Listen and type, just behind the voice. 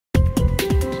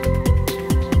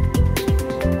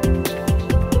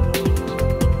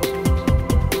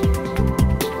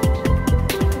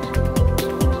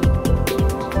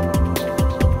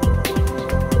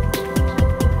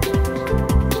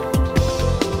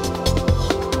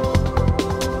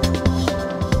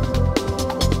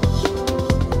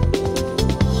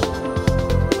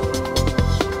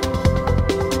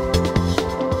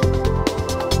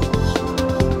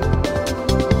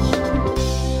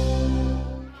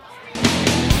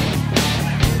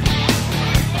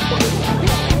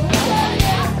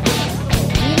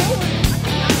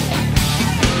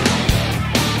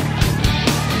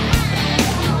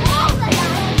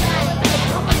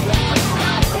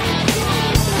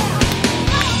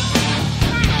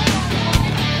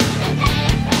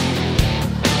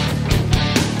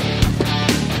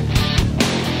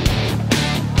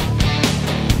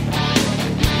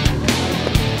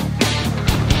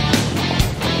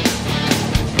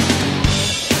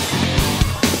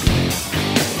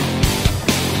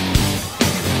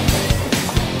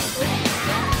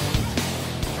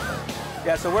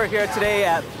So we're here today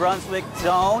at Brunswick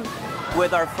Zone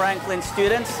with our Franklin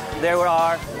students. They were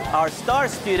our star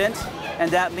students, and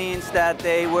that means that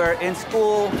they were in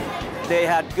school, they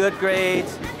had good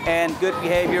grades and good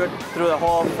behavior through the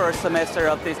whole first semester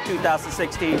of this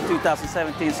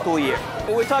 2016-2017 school year.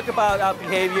 When we talk about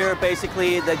behavior,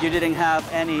 basically that you didn't have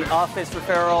any office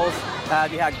referrals,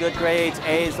 you had good grades,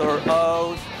 A's or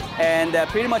O's, and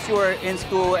pretty much you were in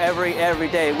school every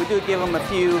day. We do give them a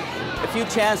few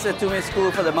chances to miss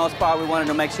school. For the most part, we wanted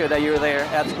to make sure that you're there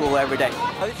at school every day.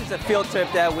 This is a field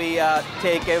trip that we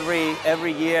take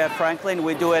every year at Franklin.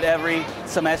 We do it every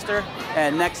semester,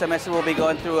 and next semester we'll be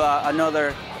going through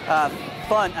another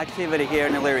fun activity here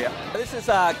in Elyria. This is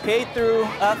K through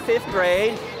 5th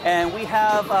grade, and we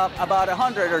have about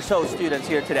 100 or so students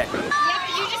here today.